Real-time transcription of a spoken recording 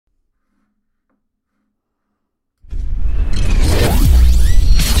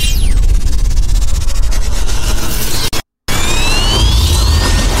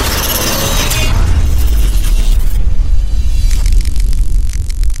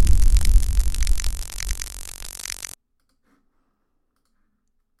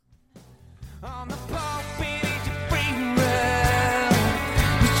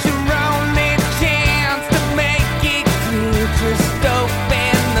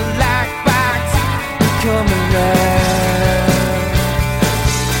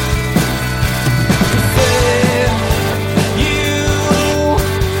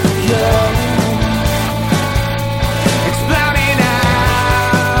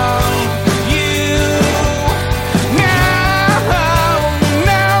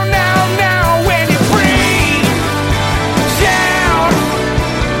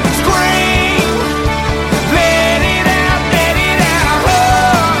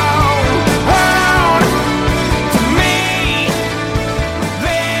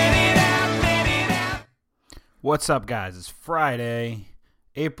What's up, guys? It's Friday,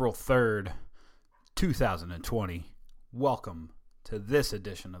 April 3rd, 2020. Welcome to this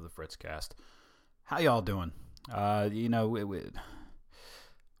edition of the Fritzcast. How y'all doing? We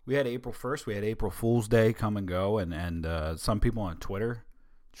had April 1st. We had April Fool's Day come and go, and some people on Twitter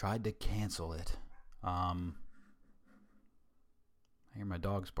tried to cancel it. I hear my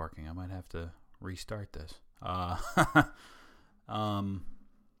dog's barking. I might have to restart this.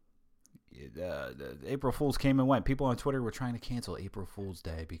 April Fools came and went. People on Twitter were trying to cancel April Fool's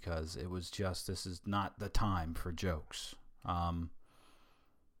Day because it was just, this is not the time for jokes. I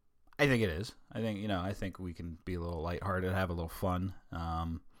think it is. I think we can be a little lighthearted, have a little fun.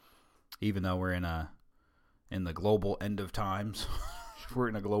 Even though we're in the global end of times, we're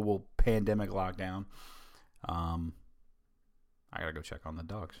in a global pandemic lockdown. I gotta go check on the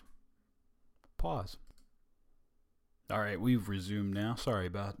dogs. Pause. All right, we've resumed now. Sorry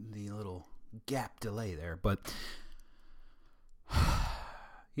about the little gap delay there, but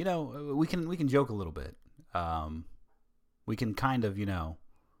we can joke a little bit. We can kind of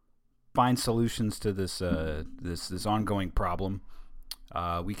find solutions to this this ongoing problem.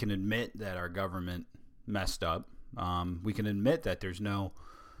 We can admit that our government messed up. We can admit that there's no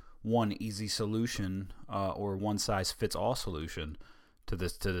one easy solution or one size fits all solution to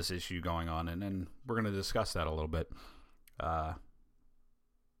this issue going on, and then we're going to discuss that a little bit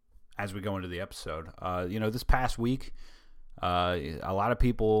as we go into the episode. This past week, a lot of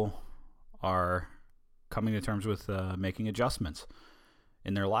people are coming to terms with making adjustments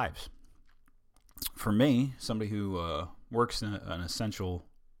in their lives. For me, somebody who works in an essential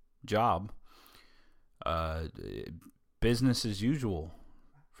job, business as usual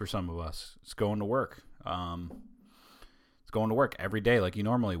for some of us. It's going to work. It's going to work every day like you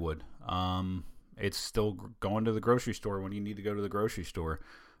normally would. It's still going to the grocery store when you need to go to the grocery store.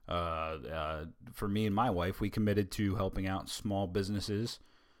 For me and my wife, we committed to helping out small businesses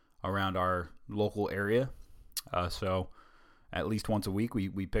around our local area. So at least once a week,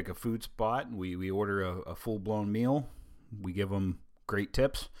 we pick a food spot. We order a full-blown meal. We give them great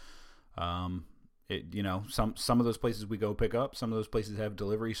tips. Some of those places we go pick up. Some of those places have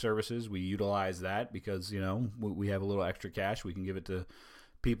delivery services. We utilize that because, we have a little extra cash. We can give it to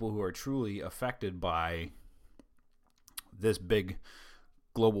people who are truly affected by this big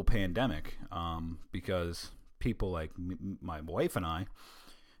global pandemic, because people like my wife and I,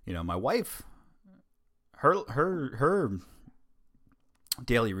 my wife, her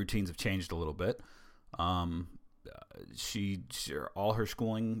daily routines have changed a little bit. All her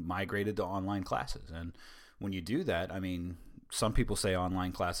schooling migrated to online classes, and when you do that, some people say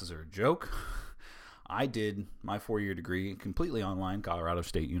online classes are a joke. I did my 4-year degree completely online, Colorado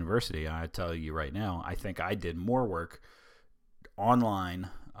State University. I tell you right now, I think I did more work online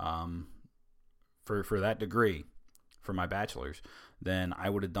for that degree, for my bachelor's, than I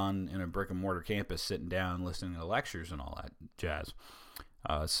would have done in a brick and mortar campus, sitting down, listening to lectures and all that jazz.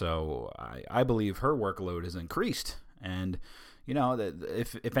 So I believe her workload has increased, and that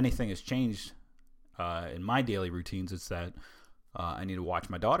if anything has changed in my daily routines, it's that I need to watch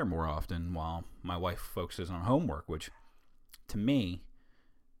my daughter more often while my wife focuses on homework, which to me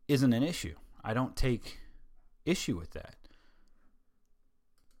isn't an issue. I don't take issue with that.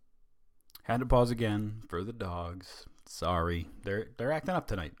 Had to pause again for the dogs. Sorry, they're acting up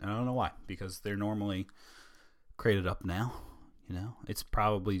tonight. I don't know why, because they're normally crated up now. It's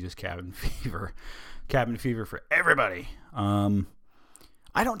probably just cabin fever. Cabin fever for everybody. I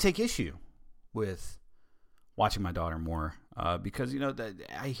don't take issue with watching my daughter more because,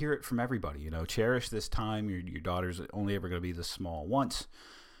 I hear it from everybody. Cherish this time. Your daughter's only ever going to be this small once.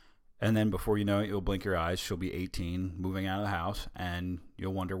 And then before you know it, you'll blink your eyes. She'll be 18, moving out of the house, and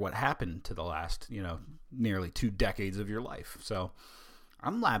you'll wonder what happened to the last, nearly 2 decades of your life. So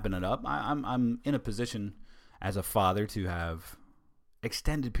I'm lapping it up. I'm in a position as a father to have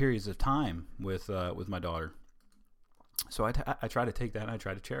extended periods of time with my daughter. So I try to take that and I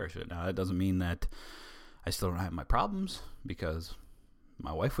try to cherish it. Now, that doesn't mean that I still don't have my problems, because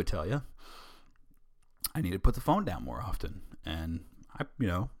my wife would tell you I need to put the phone down more often. And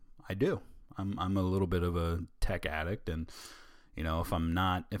I do. I'm a little bit of a tech addict, and if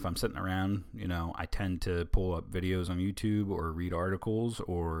I'm sitting around, I tend to pull up videos on YouTube or read articles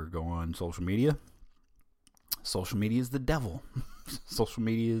or go on social media. Social media is the devil. Social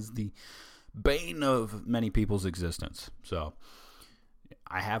media is the bane of many people's existence. So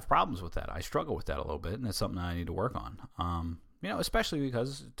I have problems with that. I struggle with that a little bit, and it's something that I need to work on. Especially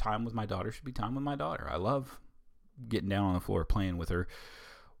because time with my daughter should be time with my daughter. I love getting down on the floor, playing with her,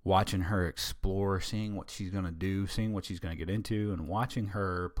 watching her explore, seeing what she's going to do, seeing what she's going to get into, and watching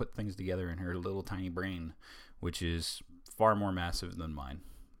her put things together in her little tiny brain which is far more massive than mine.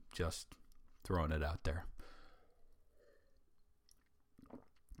 Just throwing it out there.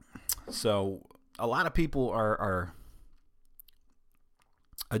 So a lot of people are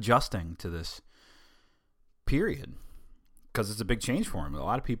adjusting to this period because it's a big change for them. A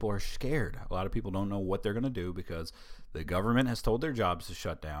lot of people are scared. A lot of people don't know what they're going to do because the government has told their jobs to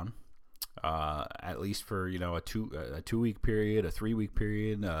shut down, at least for a 2-week period, a 3-week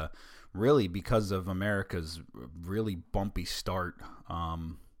period. Really, because of America's really bumpy start.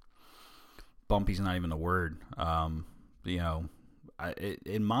 Bumpy's not even the word.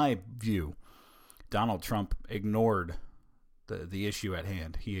 In my view, Donald Trump ignored the issue at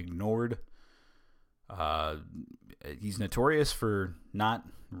hand. He ignored. He's notorious for not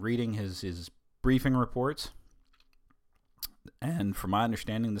reading his briefing reports. And from my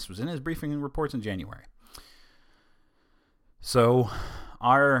understanding, this was in his briefing reports in January. So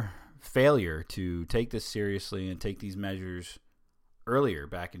our failure to take this seriously and take these measures earlier,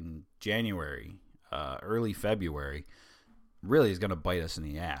 back in January, early February, really is going to bite us in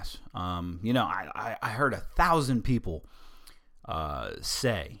the ass. I heard 1,000 people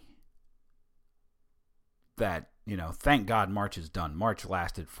say that, thank God March is done. March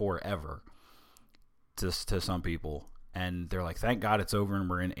lasted forever to some people. And they're like, thank God it's over and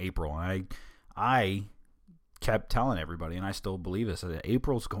we're in April. And I kept telling everybody, and I still believe this, that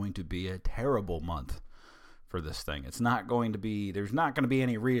April's going to be a terrible month for this thing. There's not going to be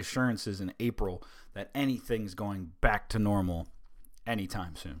any reassurances in April that anything's going back to normal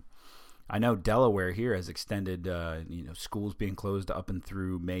anytime soon. I know Delaware here has extended, schools being closed up and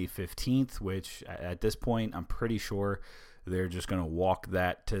through May 15th, which at this point, I'm pretty sure they're just going to walk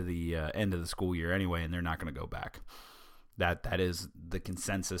that to the end of the school year anyway, and they're not going to go back. That is the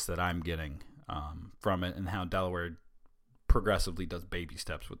consensus that I'm getting from it, and how Delaware progressively does baby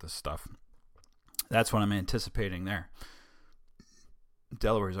steps with this stuff. That's what I'm anticipating there.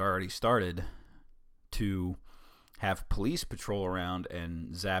 Delaware's already started to have police patrol around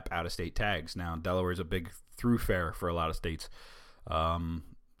and zap out-of-state tags. Now, Delaware's a big thoroughfare for a lot of states.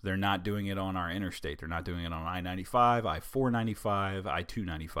 They're not doing it on our interstate. They're not doing it on I-95, I-495,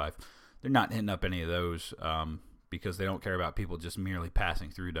 I-295. They're not hitting up any of those because they don't care about people just merely passing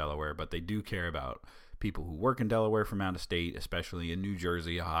through Delaware, but they do care about people who work in Delaware from out of state, especially in New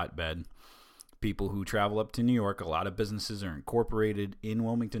Jersey, a hotbed. People who travel up to New York. A lot of businesses are incorporated in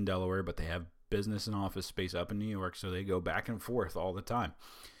Wilmington, Delaware, but they have business and office space up in New York, so they go back and forth all the time.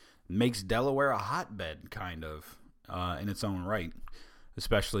 Makes Delaware a hotbed, kind of, in its own right,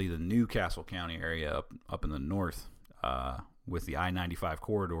 especially the Newcastle County area up in the north with the I-95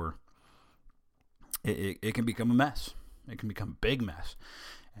 corridor. It can become a mess. It can become a big mess.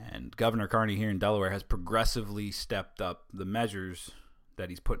 And Governor Carney here in Delaware has progressively stepped up the measures that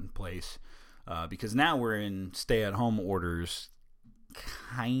he's put in place because now we're in stay-at-home orders,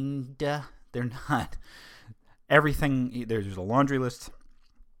 kinda. They're not. Everything, there's a laundry list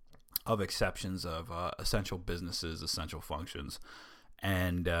of exceptions of essential businesses, essential functions.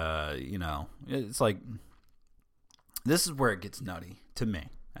 And, it's like, this is where it gets nutty, to me,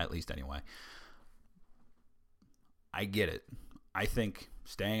 at least anyway. I get it. I think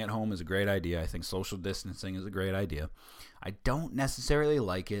staying at home is a great idea. I think social distancing is a great idea. I don't necessarily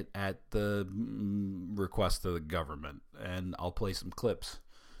like it at the request of the government. And I'll play some clips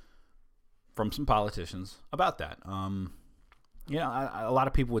from some politicians about that. A lot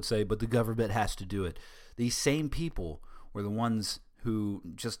of people would say, but the government has to do it. These same people were the ones who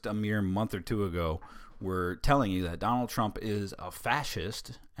just a mere month or two ago were telling you that Donald Trump is a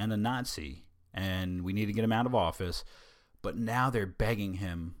fascist and a Nazi and we need to get him out of office. But now they're begging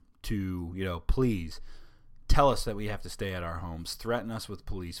him to, please tell us that we have to stay at our homes, threaten us with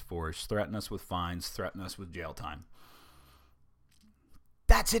police force, threaten us with fines, threaten us with jail time.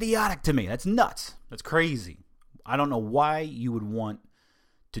 That's idiotic to me. That's nuts. That's crazy. I don't know why you would want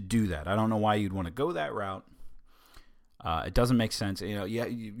to do that. I don't know why you'd want to go that route. It doesn't make sense.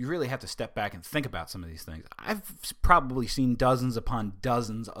 You really have to step back and think about some of these things. I've probably seen dozens upon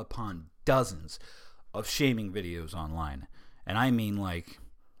dozens upon dozens of shaming videos online. And I mean, like,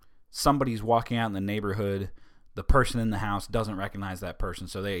 somebody's walking out in the neighborhood, the person in the house doesn't recognize that person,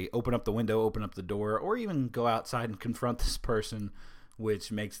 so they open up the window, open up the door, or even go outside and confront this person,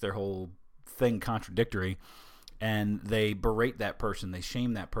 which makes their whole thing contradictory. And they berate that person, they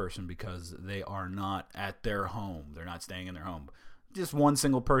shame that person because they are not at their home. They're not staying in their home. Just one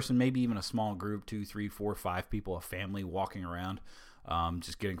single person, maybe even a small group, 2, 3, 4, 5 people, a family walking around,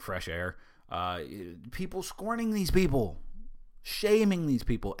 just getting fresh air. People scorning these people, shaming these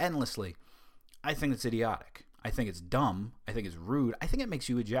people endlessly. I think it's idiotic. I think it's dumb. I think it's rude. I think it makes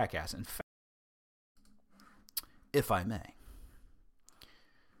you a jackass. In fact, if I may.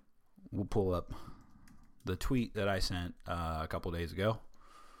 We'll pull up the tweet that I sent a couple days ago.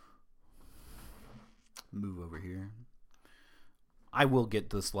 Move over here. I will get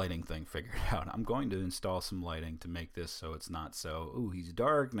this lighting thing figured out. I'm going to install some lighting to make this so it's not so, ooh, he's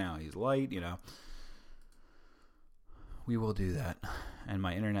dark, now he's light, you know. We will do that. And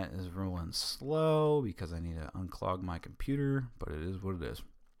my internet is rolling slow because I need to unclog my computer, but it is what it is.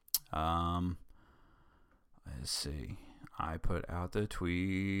 Let's see. I put out the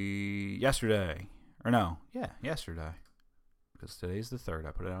tweet yesterday. Or no, yeah, yesterday. Because today's the 3rd.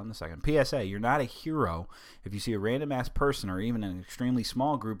 I put it out on the 2nd. PSA, you're not a hero if you see a random ass person or even an extremely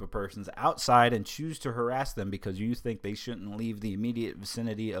small group of persons outside and choose to harass them because you think they shouldn't leave the immediate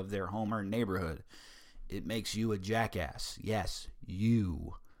vicinity of their home or neighborhood. It makes you a jackass. Yes,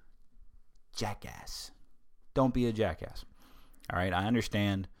 you. Jackass. Don't be a jackass. All right, I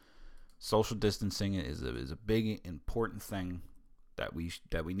understand social distancing is a big, important thing that we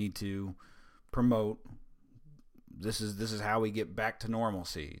need to promote. This is how we get back to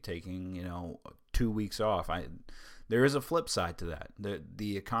normalcy, taking 2 weeks off. There is a flip side to that.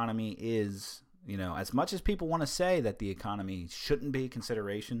 The economy is, as much as people want to say that the economy shouldn't be a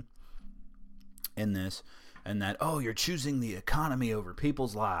consideration in this, and that, oh, you're choosing the economy over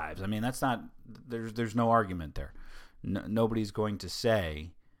people's lives. I mean, that's not, there's no argument there. Nobody's going to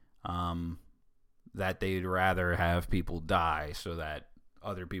say that they'd rather have people die so that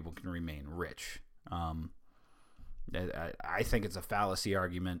other people can remain rich. I think it's a fallacy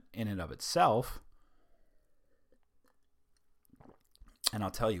argument in and of itself. And I'll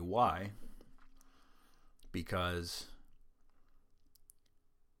tell you why. Because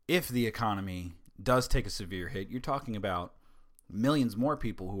if the economy does take a severe hit, you're talking about millions more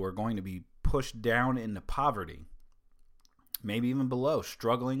people who are going to be pushed down into poverty, maybe even below,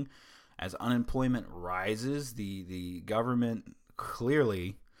 struggling as unemployment rises. The government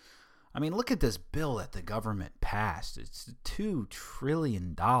clearly, I mean, look at this bill that the government passed. It's $2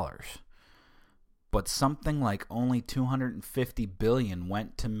 trillion. But something like only $250 billion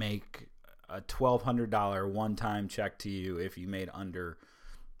went to make a $1,200 one-time check to you if you made under,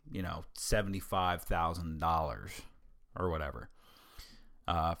 $75,000 or whatever.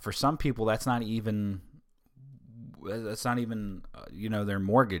 For some people, that's not even their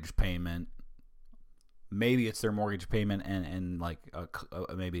mortgage payment. Maybe it's their mortgage payment and like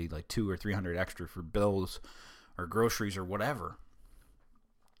maybe like $200 or $300 extra for bills or groceries or whatever.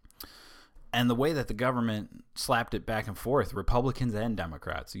 And the way that the government slapped it back and forth, Republicans and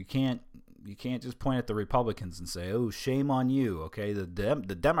Democrats, you can't just point at the Republicans and say, "Oh, shame on you." Okay, the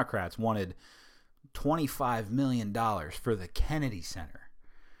Democrats wanted $25 million for the Kennedy Center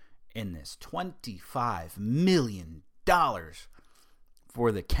in this. $25 million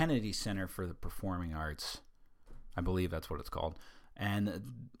for the Kennedy Center for the Performing Arts. I believe that's what it's called. And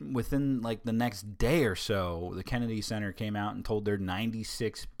within like the next day or so, the Kennedy Center came out and told their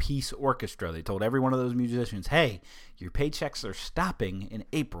 96-piece orchestra, they told every one of those musicians, hey, your paychecks are stopping in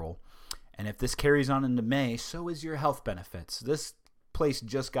April, and if this carries on into May, so is your health benefits. This place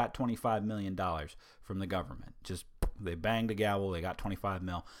just got $25 million from the government. Just they banged the gavel, they got $25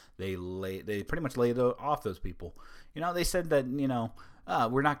 million. They pretty much laid off those people. They said that,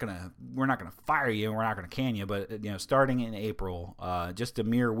 we're not gonna fire you and we're not gonna can you, but starting in April, just a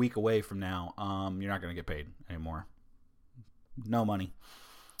mere week away from now, you're not gonna get paid anymore. No money.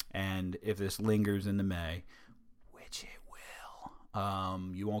 And if this lingers into May, which it will,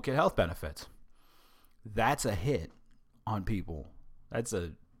 you won't get health benefits. That's a hit on people. That's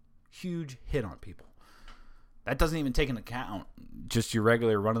a huge hit on people. That doesn't even take into account just your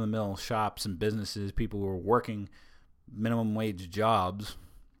regular run-of-the-mill shops and businesses, people who are working minimum wage jobs,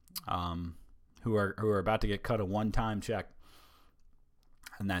 who are about to get cut a one-time check,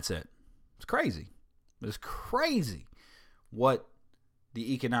 and that's it. It's crazy. It's crazy what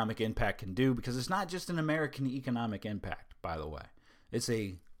the economic impact can do, because it's not just an American economic impact, by the way. It's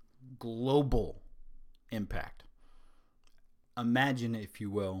a global impact. Imagine, if you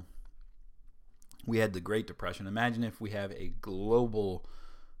will, we had the Great Depression. Imagine if we have a global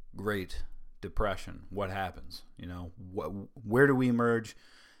Great Depression. What happens? Where do we emerge?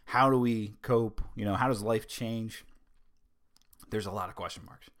 How do we cope? How does life change? There's a lot of question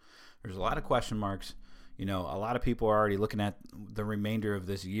marks. A lot of people are already looking at the remainder of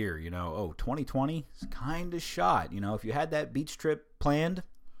this year. 2020 is kind of shot. If you had that beach trip planned,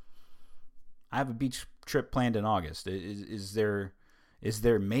 I have a beach trip planned in August. Is there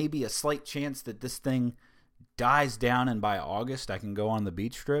maybe a slight chance that this thing dies down and by August I can go on the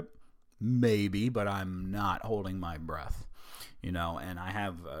beach trip? Maybe, but I'm not holding my breath. And I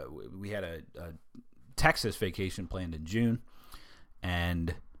have we had a Texas vacation planned in June,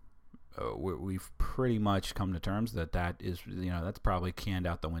 and we've pretty much come to terms that is, that's probably canned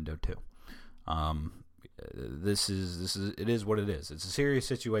out the window too. It is what it is. It's a serious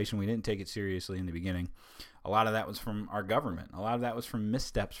situation. We didn't take it seriously in the beginning. A lot of that was from our government. A lot of that was from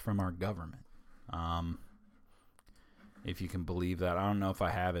missteps from our government. If you can believe that. I don't know if I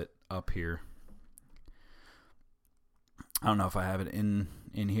have it up here. I don't know if I have it in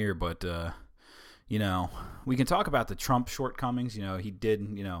here, but we can talk about the Trump shortcomings. He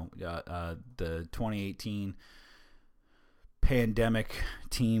did, the 2018 pandemic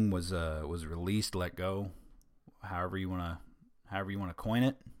team was released, let go, however you want to coin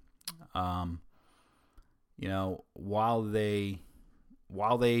it. While they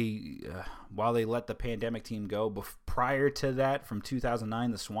let the pandemic team go, prior to that, from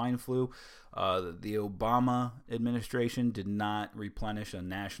 2009, the swine flu, the Obama administration did not replenish a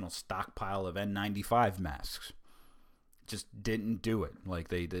national stockpile of N95 masks. Just didn't do it.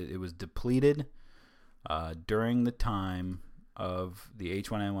 It was depleted during the time of the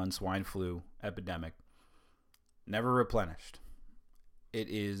H1N1 swine flu epidemic. Never replenished. It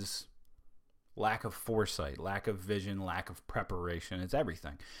is lack of foresight, lack of vision, lack of preparation. It's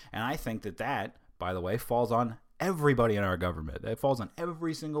everything. And I think that, by the way, falls on everybody in our government. That falls on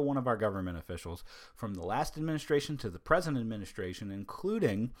every single one of our government officials, from the last administration to the present administration,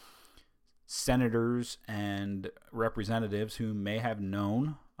 including senators and representatives who may have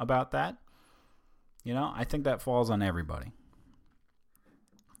known about that. I think that falls on everybody.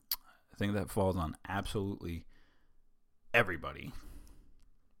 I think that falls on absolutely everybody.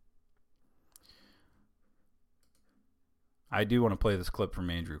 I do want to play this clip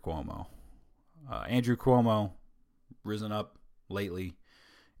from Andrew Cuomo. Andrew Cuomo, risen up lately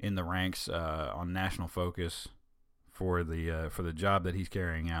in the ranks on national focus for the job that he's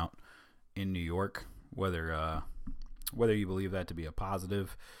carrying out in New York. Whether you believe that to be a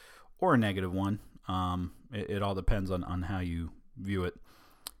positive or a negative one, it all depends on how you view it.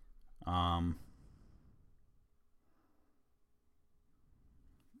 So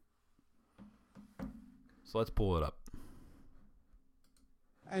let's pull it up.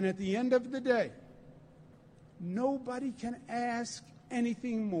 And at the end of the day, nobody can ask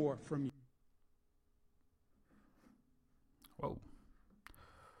anything more from you. Whoa.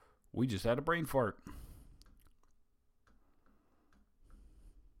 We just had a brain fart.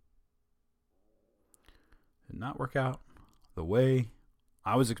 Did not work out the way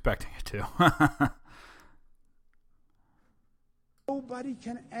I was expecting it to. Nobody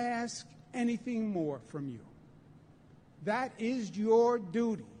can ask anything more from you. That is your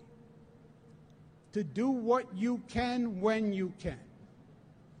duty, to do what you can when you can.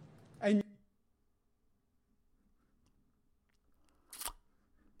 And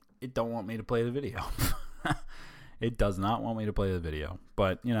it don't want me to play the video. It does not want me to play the video.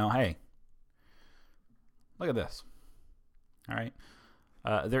 But, hey, look at this. All right.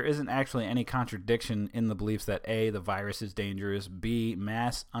 There isn't actually any contradiction in the beliefs that A, the virus is dangerous, B,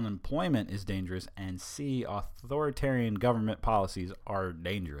 mass unemployment is dangerous, and C, authoritarian government policies are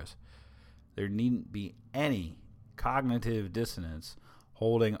dangerous. There needn't be any cognitive dissonance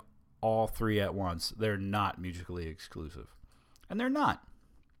holding all three at once. They're not mutually exclusive. And they're not.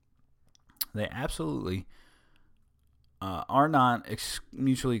 They absolutely are not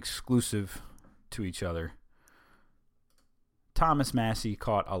mutually exclusive to each other. Thomas Massie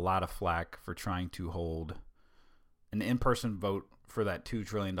caught a lot of flack for trying to hold an in-person vote for that $2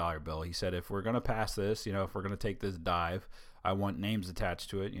 trillion bill. He said, if we're going to pass this, if we're going to take this dive, I want names attached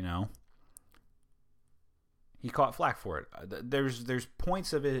to it, He caught flack for it. There's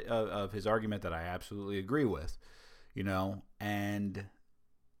points of it, of his argument that I absolutely agree with, and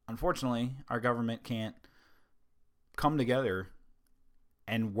unfortunately, our government can't come together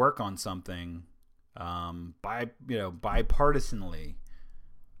and work on something bipartisanly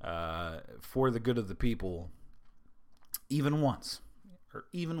for the good of the people, even once.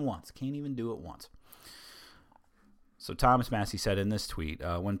 Can't even do it once. So Thomas Massie said in this tweet,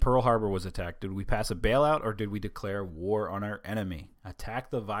 when Pearl Harbor was attacked, did we pass a bailout or did we declare war on our enemy?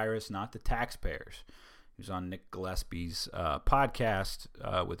 Attack the virus, not the taxpayers. He was on Nick Gillespie's podcast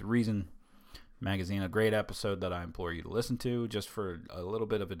with Reason Magazine, a great episode that I implore you to listen to just for a little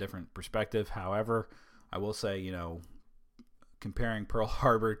bit of a different perspective. However, I will say, comparing Pearl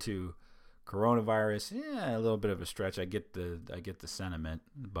Harbor to coronavirus, a little bit of a stretch. I get the sentiment,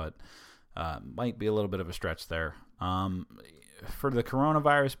 but might be a little bit of a stretch there. For the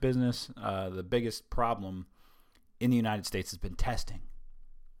coronavirus business, the biggest problem in the United States has been testing.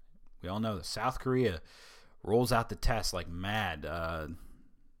 We all know that South Korea rolls out the tests like mad.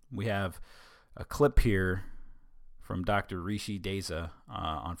 We have a clip here from Dr. Rishi Deza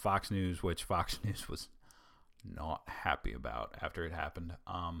on Fox News, which Fox News was not happy about after it happened.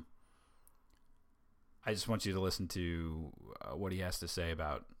 I just want you to listen to what he has to say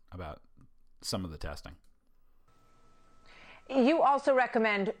about some of the testing. You also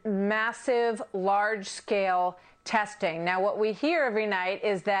recommend massive, large-scale testing. Now, what we hear every night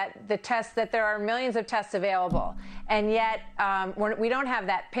is that there are millions of tests available, and yet we don't have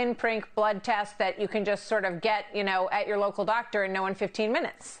that pinprick blood test that you can just sort of get, at your local doctor and know in 15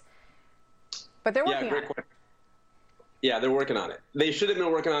 minutes. But they're working on it. Yeah, they're working on it. They should have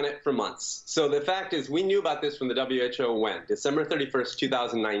been working on it for months. So the fact is, we knew about this from the WHO when? December 31st,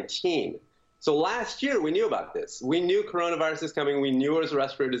 2019. So last year, we knew about this. We knew coronavirus is coming. We knew it was a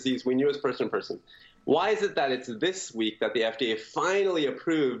respiratory disease. We knew it was person-to-person. Why is it that it's this week that the FDA finally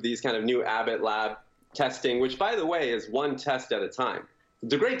approved these kind of new Abbott lab testing, which, by the way, is one test at a time?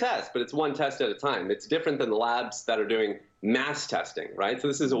 It's a great test, but it's one test at a time. It's different than the labs that are doing mass testing, right? So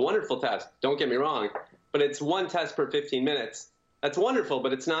this is a wonderful test. Don't get me wrong, but it's one test per 15 minutes. That's wonderful,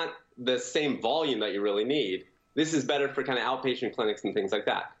 but it's not the same volume that you really need. This is better for kind of outpatient clinics and things like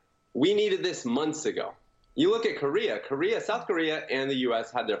that. We needed this months ago. You look at Korea, South Korea and the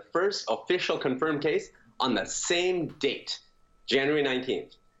U.S. had their first official confirmed case on the same date, January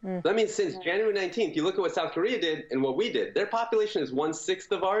 19th. That means since January 19th, you look at what South Korea did and what we did. Their population is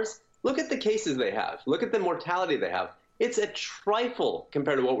 1/6 of ours. Look at the cases they have. Look at the mortality they have. It's a trifle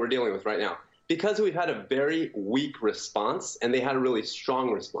compared to what we're dealing with right now because we've had a very weak response and they had a really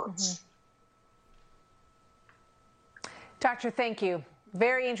strong response. Doctor, thank you.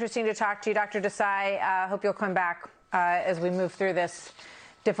 Very interesting to talk to you, Dr. Desai. Hope you'll come back as we move through this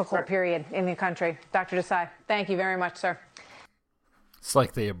difficult period in the country. Dr. Desai, thank you very much, sir. It's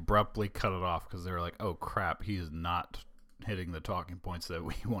like they abruptly cut it off because they were like, oh, crap, he is not hitting the talking points that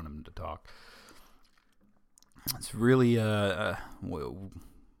we want him to talk. It's really,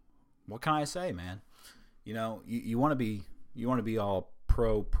 what can I say, man? You want to be all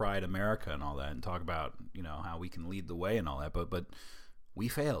pro-Pride America and all that and talk about, how we can lead the way and all that, but we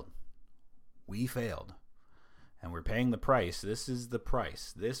failed. And we're paying the price. This is the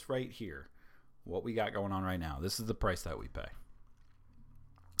price. This right here, what we got going on right now, this is the price that we pay.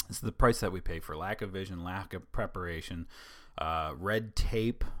 This is the price that we pay for lack of vision, lack of preparation, red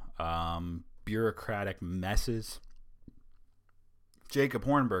tape, bureaucratic messes. Jacob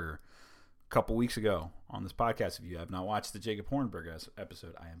Hornberger, a couple weeks ago on this podcast, if you have not watched the Jacob Hornberger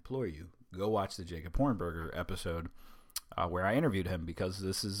episode, I implore you, go watch the Jacob Hornberger episode where I interviewed him, because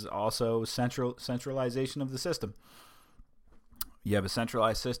this is also centralization of the system. You have a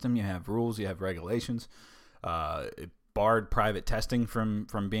centralized system, you have rules, you have regulations. It barred private testing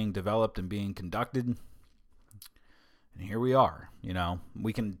from being developed and being conducted. And here we are.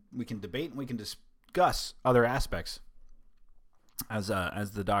 We can debate and we can discuss other aspects. As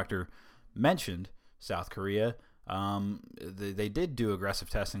the doctor mentioned, South Korea, they did do aggressive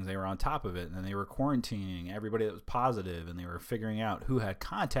testing. They were on top of it, and then they were quarantining everybody that was positive, and they were figuring out who had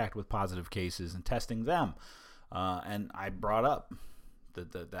contact with positive cases and testing them. And I brought up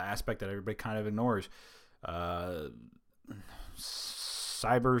the aspect that everybody kind of ignores.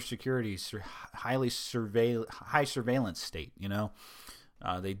 Cyber security, high surveillance state,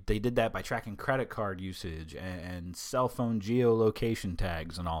 They did that by tracking credit card usage and cell phone geolocation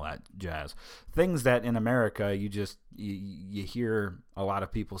tags and all that jazz. Things that in America you hear a lot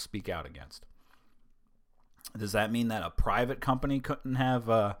of people speak out against. Does that mean that a private company couldn't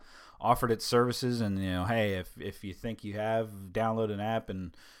have offered its services and hey, if you think you have, download an app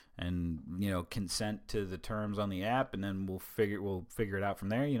and consent to the terms on the app, and then we'll figure it out from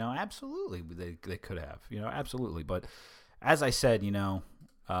there. Absolutely, they could have. Absolutely. But as I said,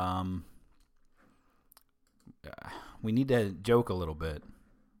 we need to joke a little bit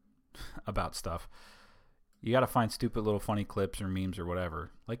about stuff. You got to find stupid little funny clips or memes or whatever,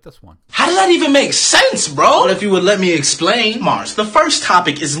 like this one. How does that even make sense, bro? Well, if you would let me explain. Mars, the first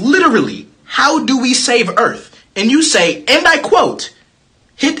topic is literally, how do we save Earth? And you say, and I quote,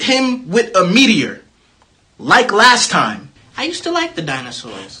 hit him with a meteor, like last time. I used to like the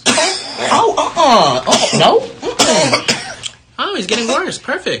dinosaurs. No? Oh, he's getting worse.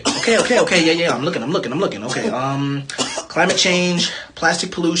 Perfect. Okay. Yeah. I'm looking. Okay. Climate change,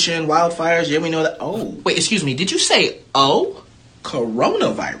 plastic pollution, wildfires. Yeah, we know that. Oh. Wait, excuse me. Did you say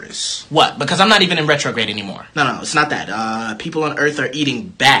coronavirus? What? Because I'm not even in retrograde anymore. No, it's not that. People on Earth are eating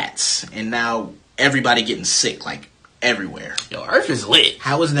bats, and now everybody getting sick, like, everywhere. Yo, Earth is lit.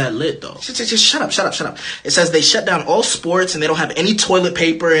 How is that lit, though? Just shut up. It says they shut down all sports, and they don't have any toilet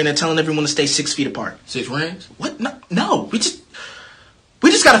paper, and they're telling everyone to stay 6 feet apart. 6 rings? What? No. We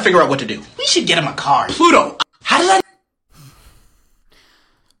just just got to figure out what to do. We should get him a car. Pluto, how does that...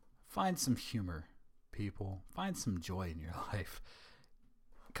 Find some humor, people. Find some joy in your life.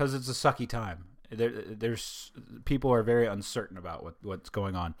 Because it's a sucky time. There's people are very uncertain about what's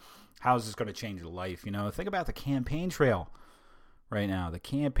going on. How is this going to change your life? You know, think about the campaign trail right now. The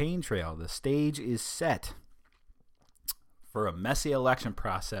campaign trail. The stage is set for a messy election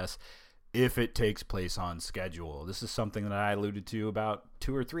process if it takes place on schedule. This is something that I alluded to about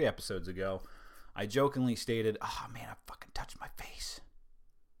 2 or 3 episodes ago. I jokingly stated, oh man, I fucking touched my face.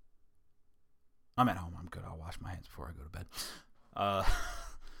 I'm at home. I'm good. I'll wash my hands before I go to bed.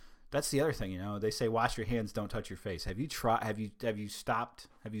 That's the other thing, you know. They say wash your hands, don't touch your face. Have you tried? Have you stopped?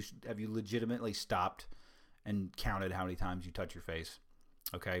 Have you legitimately stopped and counted how many times you touch your face?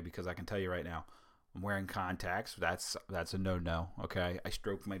 Okay, because I can tell you right now, I'm wearing contacts. That's a no-no. Okay, I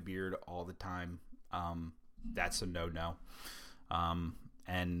stroke my beard all the time. That's a no-no.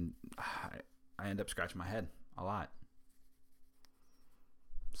 And I end up scratching my head a lot.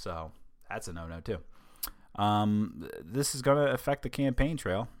 So that's a no-no too. This is going to affect the campaign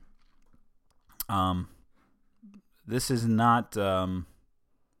trail. This is not.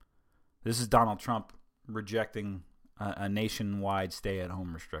 This is Donald Trump rejecting a nationwide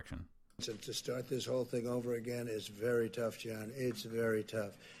stay-at-home restriction. To start this whole thing over again is very tough, John. It's very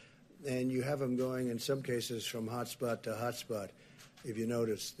tough. And you have them going, in some cases, from hotspot to hotspot. If you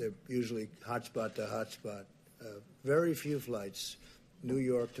notice, they're usually hotspot to hotspot. Very few flights, New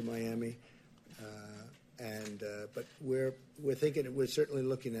York to Miami. But we're thinking, we're certainly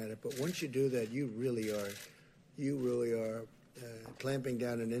looking at it. But once you do that, you really are clamping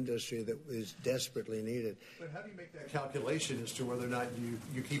down an industry that is desperately needed. But how do you make that calculation as to whether or not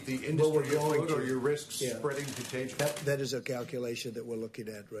you keep the industry afloat or your risks spreading contagion? That is a calculation that we're looking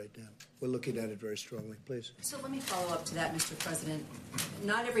at right now. We're looking at it very strongly. Please. So let me follow up to that, Mr. President.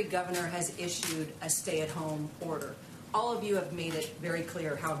 Not every governor has issued a stay-at-home order. All of you have made it very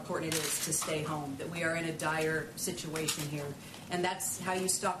clear how important it is to stay home, that we are in a dire situation here. And that's how you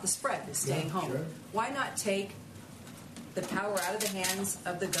stop the spread, is staying home. Sure. Why not take the power out of the hands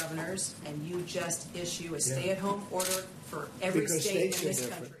of the governors and you just issue a stay-at-home order for every state in this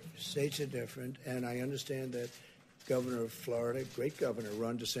country? States are different, and I understand that Governor of Florida, great governor,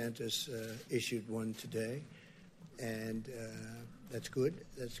 Ron DeSantis, issued one today, and that's good,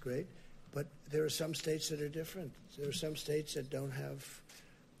 that's great. But there are some states that are different. There are some states that don't have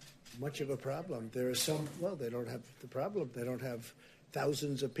much of a problem. There are some, well, they don't have the problem. They don't have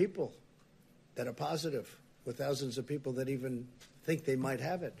thousands of people that are positive, or thousands of people that even think they might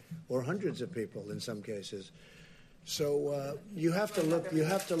have it, or hundreds of people in some cases. So you have to look. You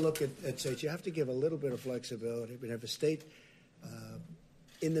have to look at states. You have to give a little bit of flexibility. I mean, if a state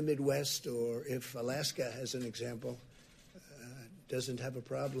in the Midwest, or if Alaska, as an example, doesn't have a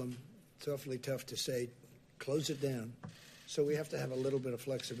problem, it's awfully tough to say close it down. So we have to have a little bit of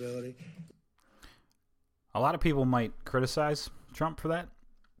flexibility. A lot of people might criticize Trump for that.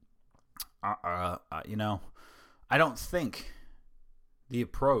 You know, I don't think the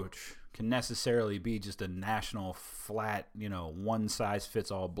approach can necessarily be just a national flat, you know,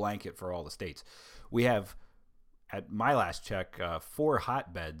 one-size-fits-all blanket for all the states. We have, at my last check, 4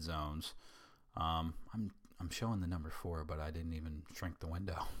 hotbed zones. I'm showing the number 4, but I didn't even shrink the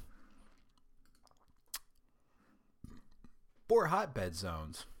window. 4 hotbed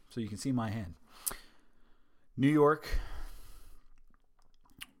zones, so you can see my hand. New York,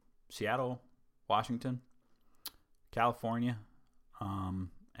 Seattle, Washington, California,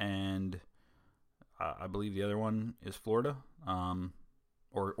 and I believe the other one is Florida,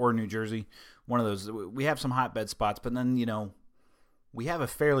 or New Jersey. One of those. We have some hotbed spots, but then, you know, we have a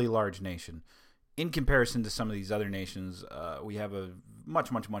fairly large nation. In comparison to some of these other nations, we have a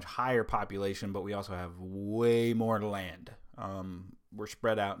much, much, much higher population, but we also have way more land. We're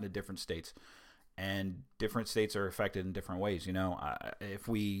spread out into different states, and different states are affected in different ways. You know, if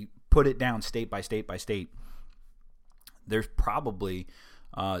we put it down state by state by state, there's probably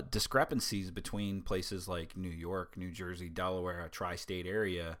discrepancies between places like New York, New Jersey, Delaware, a tri-state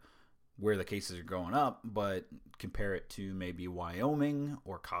area where the cases are going up, but compare it to maybe Wyoming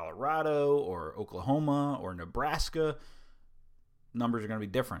or Colorado or Oklahoma or Nebraska, numbers are going to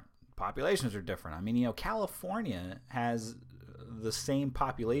be different. Populations are different. I mean, you know, California has the same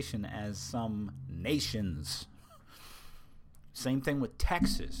population as some nations. Same thing with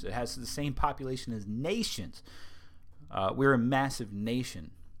Texas. It has the same population as nations. We're a massive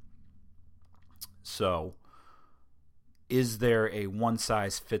nation. So, is there a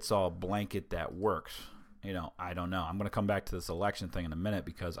one-size-fits-all blanket that works? You know, I don't know. I'm going to come back to this election thing in a minute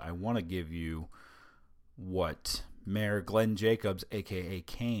because I want to give you what Mayor Glenn Jacobs, a.k.a.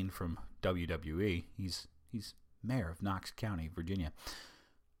 Kane from WWE. He's mayor of Knox County, Virginia.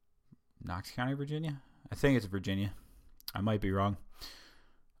 Knox County, Virginia? I think it's Virginia. I might be wrong.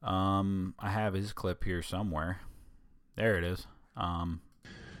 I have his clip here somewhere. There it is.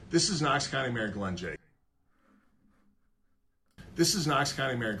 This is Knox County Mayor Glenn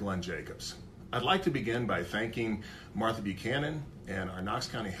Jacobs. I'd like to begin by thanking Martha Buchanan and our Knox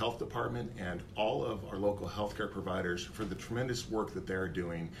County Health Department and all of our local healthcare providers for the tremendous work that they're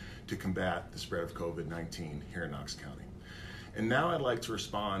doing to combat the spread of COVID-19 here in Knox County. And now I'd like to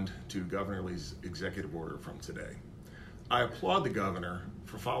respond to Governor Lee's executive order from today. I applaud the governor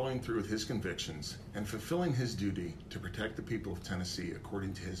for following through with his convictions and fulfilling his duty to protect the people of Tennessee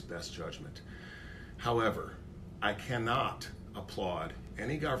according to his best judgment. However, I cannot applaud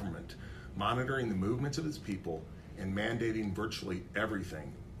any government monitoring the movements of its people and mandating virtually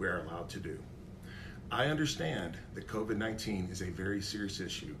everything we are allowed to do. I understand that COVID-19 is a very serious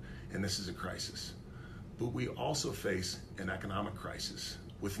issue and this is a crisis, but we also face an economic crisis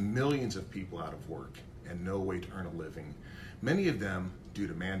with millions of people out of work and no way to earn a living, many of them due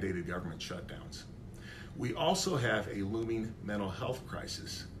to mandated government shutdowns. We also have a looming mental health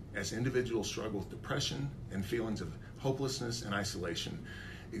crisis as individuals struggle with depression and feelings of hopelessness and isolation,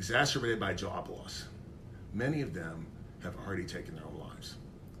 exacerbated by job loss. Many of them have already taken their own lives.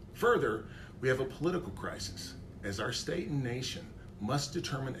 Further, we have a political crisis as our state and nation must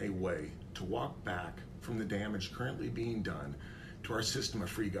determine a way to walk back from the damage currently being done to our system of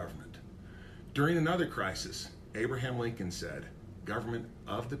free government. During another crisis, Abraham Lincoln said, "Government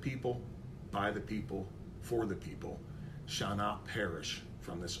of the people, by the people, for the people, shall not perish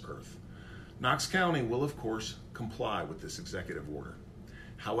from this earth." Knox County will, of course, comply with this executive order.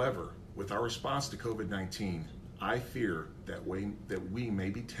 However, with our response to COVID-19, I fear that we may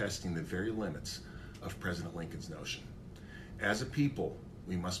be testing the very limits of President Lincoln's notion. As a people,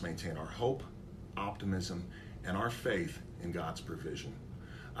 we must maintain our hope, optimism, and our faith in God's provision.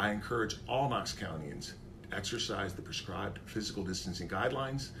 I encourage all Knox Countyans to exercise the prescribed physical distancing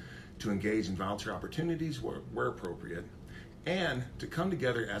guidelines, to engage in volunteer opportunities where appropriate, and to come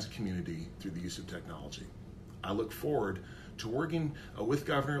together as a community through the use of technology. I look forward to working with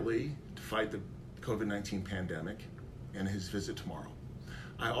Governor Lee to fight the COVID-19 pandemic and his visit tomorrow.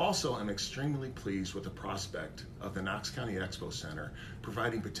 I also am extremely pleased with the prospect of the Knox County Expo Center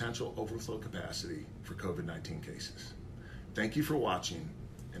providing potential overflow capacity for COVID-19 cases. Thank you for watching,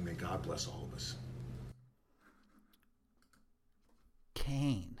 and may God bless all of us.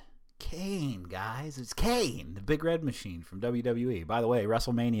 Kane, guys. It's Kane, the Big Red Machine from WWE. By the way,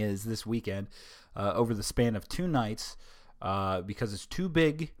 WrestleMania is this weekend over the span of 2 nights because it's too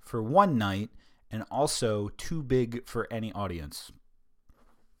big for one night and also too big for any audience.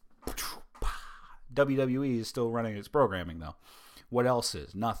 WWE is still running its programming, though. What else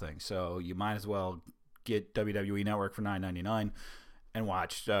is? Nothing. So you might as well get WWE Network for $9.99 and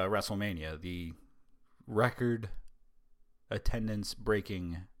watch WrestleMania, the record attendance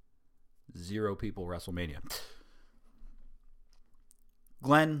breaking 0 people WrestleMania.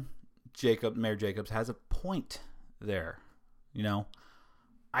 Mayor Jacobs has a point there. You know,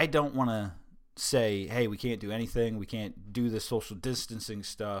 I don't want to say, hey, we can't do anything, we can't do this social distancing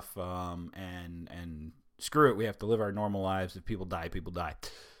stuff, and screw it, we have to live our normal lives. If people die, people die.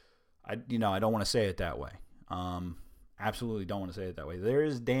 I don't want to say it that way. Absolutely don't want to say it that way. There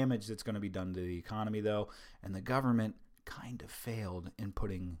is damage that's going to be done to the economy, though, and the government kind of failed in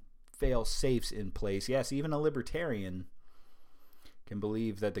putting fail-safes in place. Yes, even a libertarian can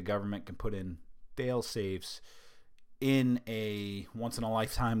believe that the government can put in fail-safes in a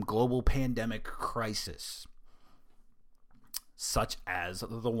once-in-a-lifetime global pandemic crisis, such as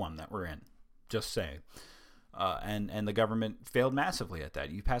the one that we're in. Just saying. And the government failed massively at that.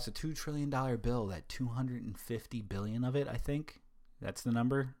 You pass a $2 trillion bill, that $250 billion of it, I think, that's the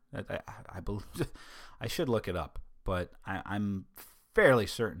number. I believe. I should look it up, but I'm fairly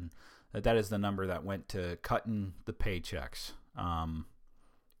certain that is the number that went to cutting the paychecks,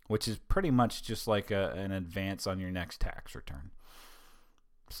 which is pretty much just like an advance on your next tax return.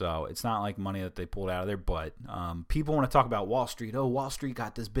 So it's not like money that they pulled out of their butt. People want to talk about Wall Street. Oh, Wall Street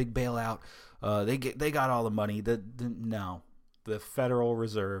got this big bailout. They got all the money. No, the Federal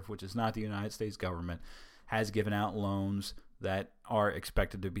Reserve, which is not the United States government, has given out loans that are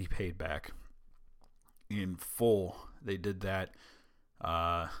expected to be paid back in full. They did that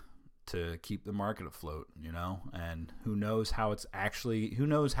to keep the market afloat, and who knows how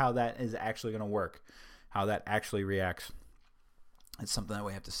that is actually going to work, how that actually reacts. It's something that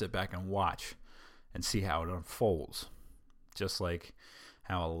we have to sit back and watch and see how it unfolds. Just like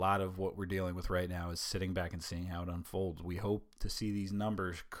how a lot of what we're dealing with right now is sitting back and seeing how it unfolds. We hope to see these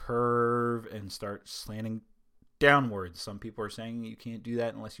numbers curve and start slanting downwards. Some people are saying you can't do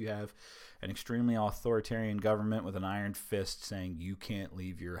that unless you have an extremely authoritarian government with an iron fist saying you can't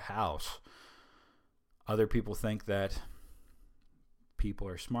leave your house. Other people think that people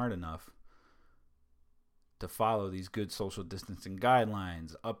are smart enough to follow these good social distancing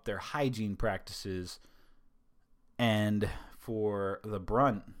guidelines, up their hygiene practices, and for the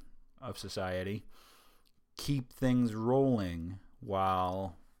brunt of society, keep things rolling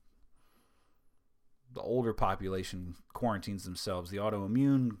while the older population quarantines themselves, the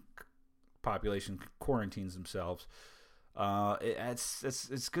autoimmune population quarantines themselves.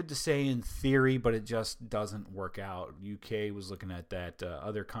 It's good to say in theory, but it just doesn't work out. UK was looking at that.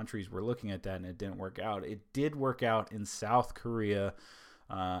 Other countries were looking at that, and it didn't work out. It did work out in South Korea,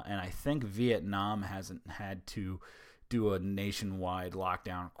 and I think Vietnam hasn't had to do a nationwide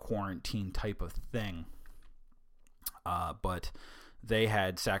lockdown quarantine type of thing. But they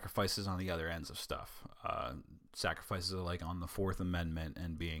had sacrifices on the other ends of stuff. Sacrifices like on the Fourth Amendment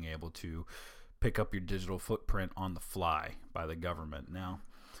and being able to pick up your digital footprint on the fly by the government. Now,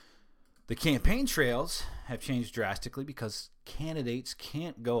 the campaign trails have changed drastically because candidates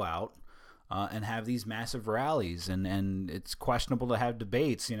can't go out and have these massive rallies, and it's questionable to have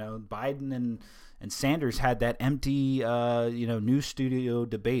debates. You know, Biden and Sanders had that empty, news studio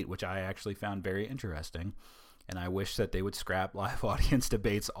debate, which I actually found very interesting, and I wish that they would scrap live audience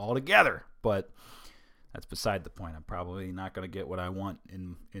debates altogether, but that's beside the point. I'm probably not going to get what I want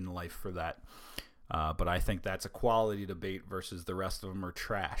in life for that. But I think that's a quality debate versus the rest of them are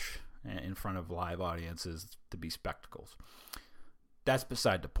trash in front of live audiences to be spectacles. That's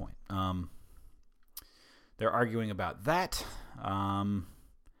beside the point. They're arguing about that.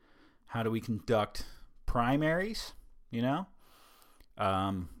 How do we conduct primaries,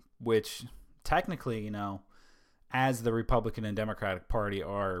 which technically, as the Republican and Democratic Party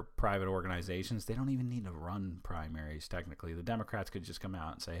are private organizations, they don't even need to run primaries, technically. The Democrats could just come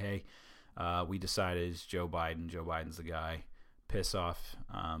out and say, hey, we decided it's Joe Biden. Joe Biden's the guy. Piss off,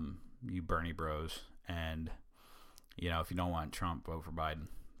 you Bernie bros. And, if you don't want Trump, vote for Biden.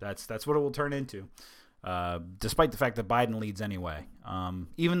 That's what it will turn into, despite the fact that Biden leads anyway.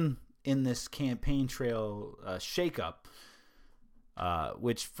 Even in this campaign trail shakeup,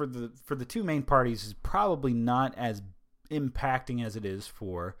 which for the two main parties is probably not as impacting as it is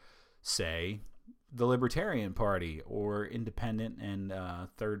for, say, the Libertarian Party or independent and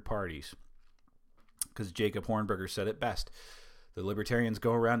third parties. Because Jacob Hornberger said it best. The Libertarians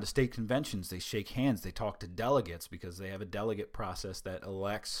go around to state conventions. They shake hands. They talk to delegates because they have a delegate process that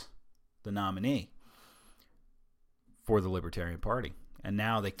elects the nominee for the Libertarian Party. And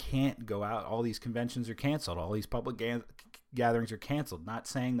now they can't go out. All these conventions are canceled. All these public gatherings are canceled. Not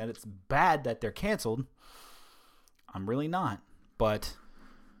saying that it's bad that they're canceled. I'm really not. But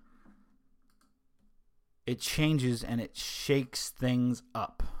it changes and it shakes things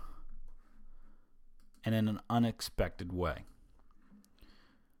up. And in an unexpected way.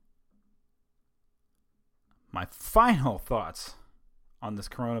 My final thoughts on this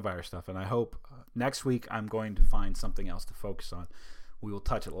coronavirus stuff, and I hope next week I'm going to find something else to focus on. We will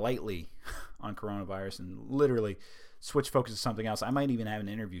touch lightly on coronavirus and literally switch focus to something else. I might even have an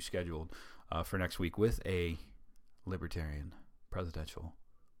interview scheduled for next week with a Libertarian presidential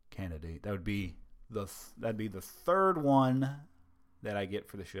candidate. That'd be the third one that I get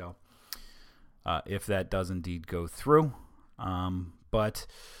for the show, if that does indeed go through. But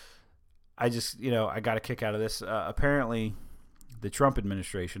I just, I got a kick out of this. Apparently, the Trump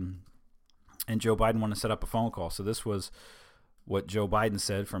administration and Joe Biden want to set up a phone call. So this was what Joe Biden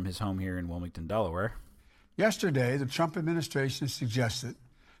said from his home here in Wilmington, Delaware. Yesterday, the Trump administration suggested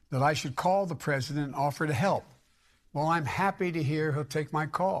that I should call the president and offer to help. Well, I'm happy to hear he'll take my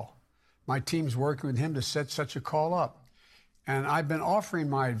call. My team's working with him to set such a call up. And I've been offering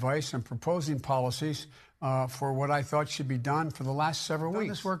my advice and proposing policies for what I thought should be done for the last several weeks. I've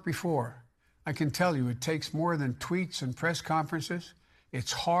done this work before. I can tell you it takes more than tweets and press conferences.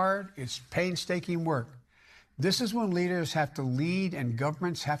 It's hard. It's painstaking work. This is when leaders have to lead and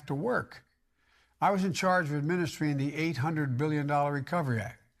governments have to work. I was in charge of administering the $800 billion Recovery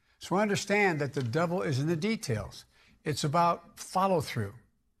Act. So I understand that the devil is in the details. It's about follow-through.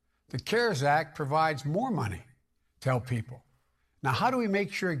 The CARES Act provides more money to help people. Now, how do we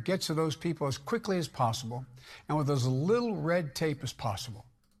make sure it gets to those people as quickly as possible and with as little red tape as possible?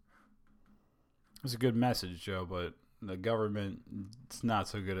 It's a good message, Joe, but the government is not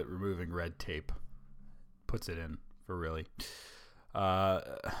so good at removing red tape. Puts it in for really.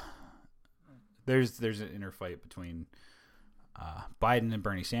 There's an inner fight between Biden and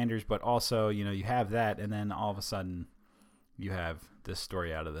Bernie Sanders, but also, you have that, and then all of a sudden you have this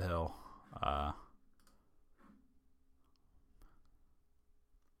story out of the Hill.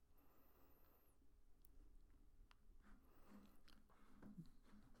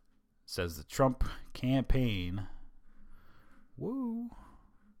 Says the Trump campaign,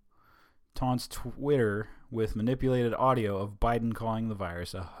 taunts Twitter with manipulated audio of Biden calling the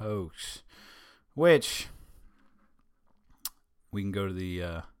virus a hoax, which we can go to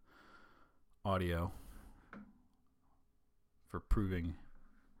the audio for proving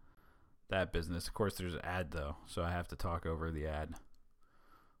that business. Of course, there's an ad, though, so I have to talk over the ad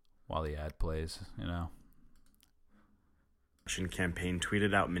while the ad plays, Campaign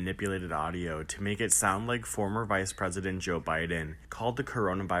tweeted out manipulated audio to make it sound like former Vice President Joe Biden called the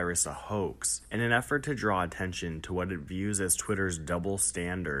coronavirus a hoax in an effort to draw attention to what it views as Twitter's double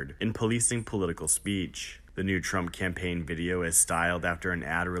standard in policing political speech. The new Trump campaign video is styled after an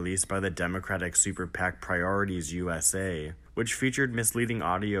ad released by the Democratic super PAC Priorities USA, which featured misleading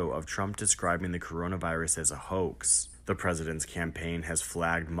audio of Trump describing the coronavirus as a hoax. The president's campaign has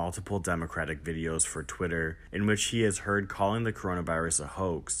flagged multiple Democratic videos for Twitter in which he is heard calling the coronavirus a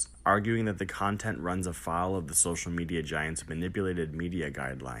hoax, arguing that the content runs afoul of the social media giant's manipulated media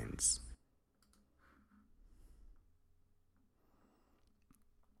guidelines.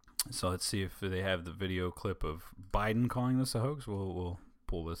 So let's see if they have the video clip of Biden calling this a hoax. We'll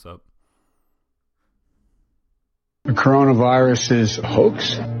pull this up. The coronavirus is a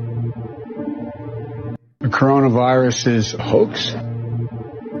hoax. The coronavirus is a hoax.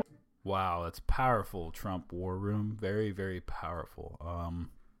 Wow, that's powerful, Trump War Room. Very, very powerful.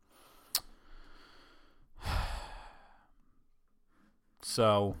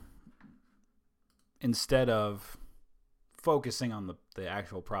 So instead of focusing on the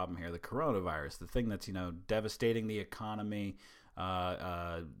actual problem here, the coronavirus, the thing that's, devastating the economy,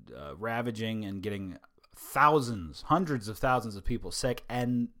 ravaging and getting hundreds of thousands of people sick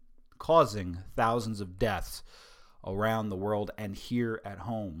and causing thousands of deaths around the world and here at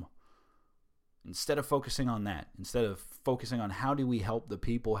home. Instead of focusing on that, instead of focusing on how do we help the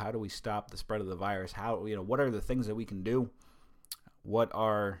people, how do we stop the spread of the virus, what are the things that we can do? What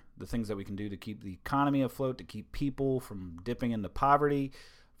are the things that we can do to keep the economy afloat, to keep people from dipping into poverty,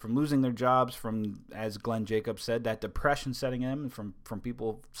 from losing their jobs, from, as Glenn Jacobs said, that depression setting in, from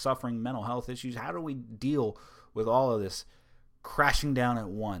people suffering mental health issues? How do we deal with all of this crashing down at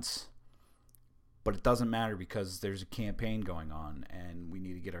once? But it doesn't matter because there's a campaign going on and we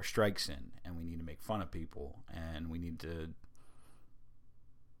need to get our strikes in and we need to make fun of people and we need to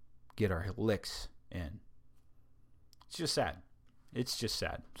get our licks in. It's just sad. It's just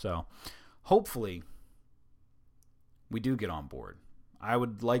sad. So hopefully we do get on board. I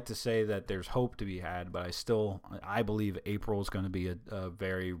would like to say that there's hope to be had, but I believe April is going to be a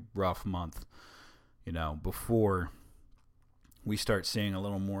very rough month, before we start seeing a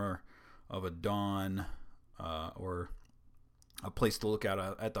little more of a dawn or a place to look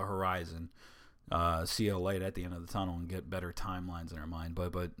out at the horizon, see a light at the end of the tunnel and get better timelines in our mind.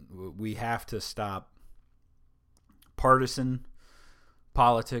 But we have to stop partisan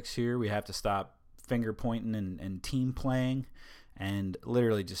politics here. We have to stop finger pointing and team playing and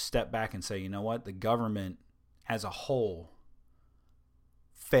literally just step back and say, you know what? The government as a whole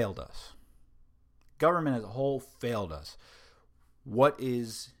failed us. Government as a whole failed us. What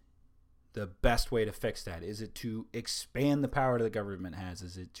is the best way to fix that? Is it to expand the power that the government has?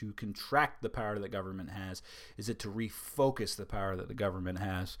 Is it to contract the power that the government has? Is it to refocus the power that the government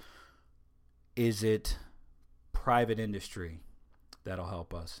has? Is it private industry that'll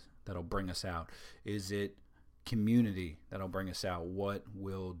help us, that'll bring us out? Is it community that'll bring us out? What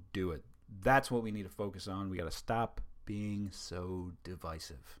will do it? That's what we need to focus on. We got to stop being so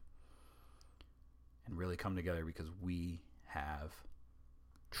divisive and really come together because we have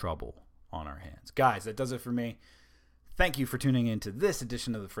trouble on our hands. Guys, that does it for me. Thank you for tuning in to this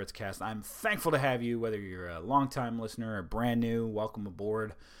edition of the Fritzcast. I'm thankful to have you, whether you're a longtime listener or brand new. Welcome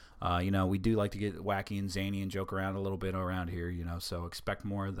aboard. We do like to get wacky and zany and joke around a little bit around here, so expect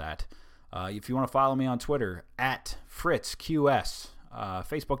more of that. If you want to follow me on Twitter, at FritzQS,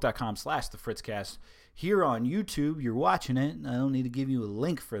 Facebook.com/The Fritzcast. Here on YouTube, you're watching it. I don't need to give you a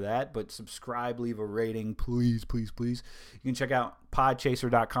link for that, but subscribe, leave a rating, please, please, please. You can check out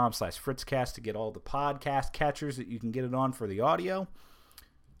podchaser.com/Fritzcast to get all the podcast catchers that you can get it on for the audio.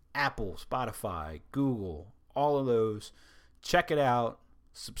 Apple, Spotify, Google, all of those. Check it out.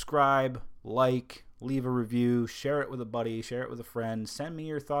 Subscribe, like, leave a review, share it with a buddy, share it with a friend. Send me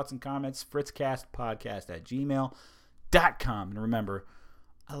your thoughts and comments, fritzcastpodcast@gmail.com. And remember,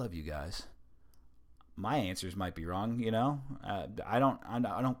 I love you guys. my answers might be wrong, you know. I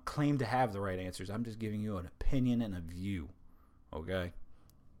don't claim to have the right answers. I'm just giving you an opinion and a view. Okay?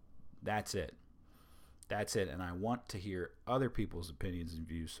 That's it. That's it. And I want to hear other people's opinions and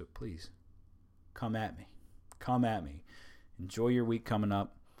views, so please come at me. Come at me. Enjoy your week coming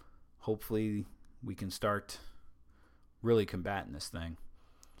up. Hopefully we can start really combating this thing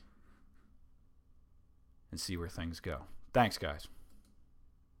and see where things go. Thanks, guys.